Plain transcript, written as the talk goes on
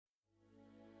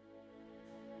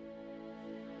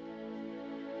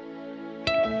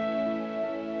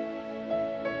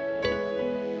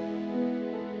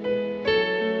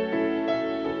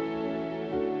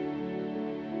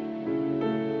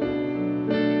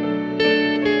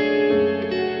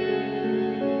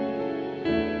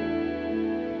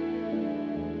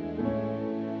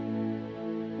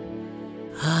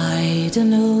don't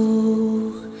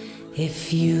know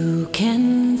if you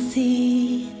can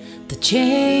see the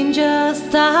changes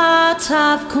that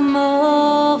have come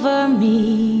over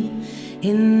me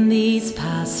in these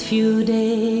past few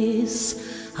days.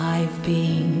 I've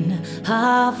been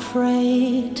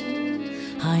afraid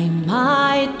I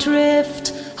might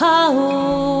drift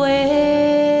away.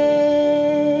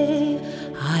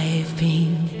 I've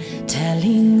been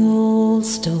telling old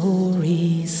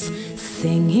stories,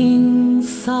 singing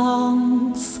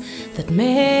songs that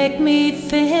make me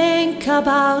think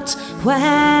about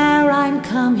where I'm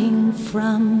coming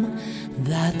from.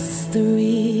 That's the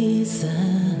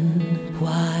reason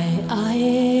why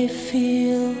I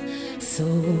feel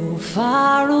so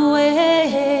far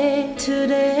away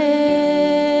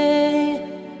today.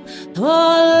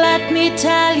 Oh, let me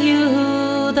tell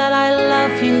you that I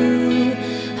love you,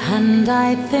 and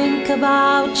I think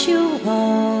about you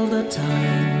all the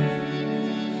time.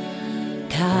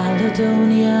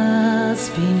 Caledonia's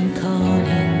been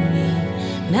calling me,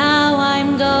 now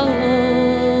I'm going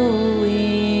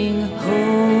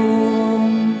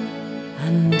home.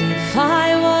 And if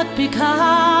I would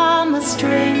become a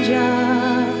stranger,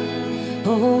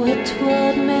 oh, it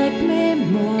would make me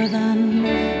more than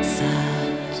sad.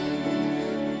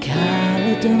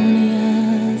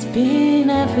 Caledonia's been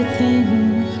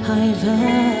everything I've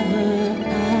ever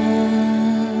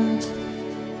had.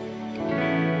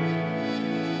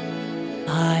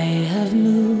 I have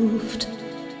moved,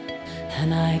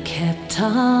 and I kept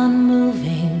on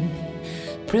moving,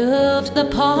 proved the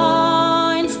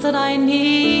points that I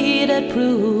needed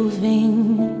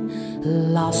proving,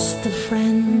 lost the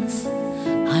friends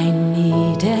I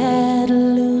needed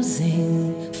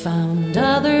losing, found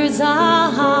others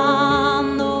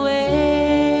on the way.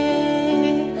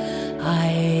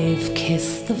 I've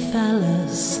kissed the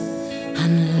fellas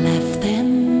and left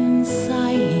them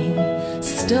sighing,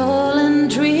 stolen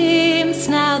dreams,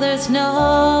 now there's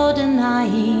no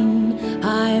denying.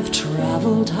 I've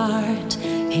traveled hard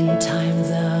in times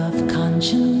of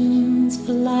conscience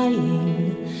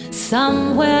flying,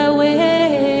 somewhere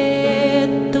way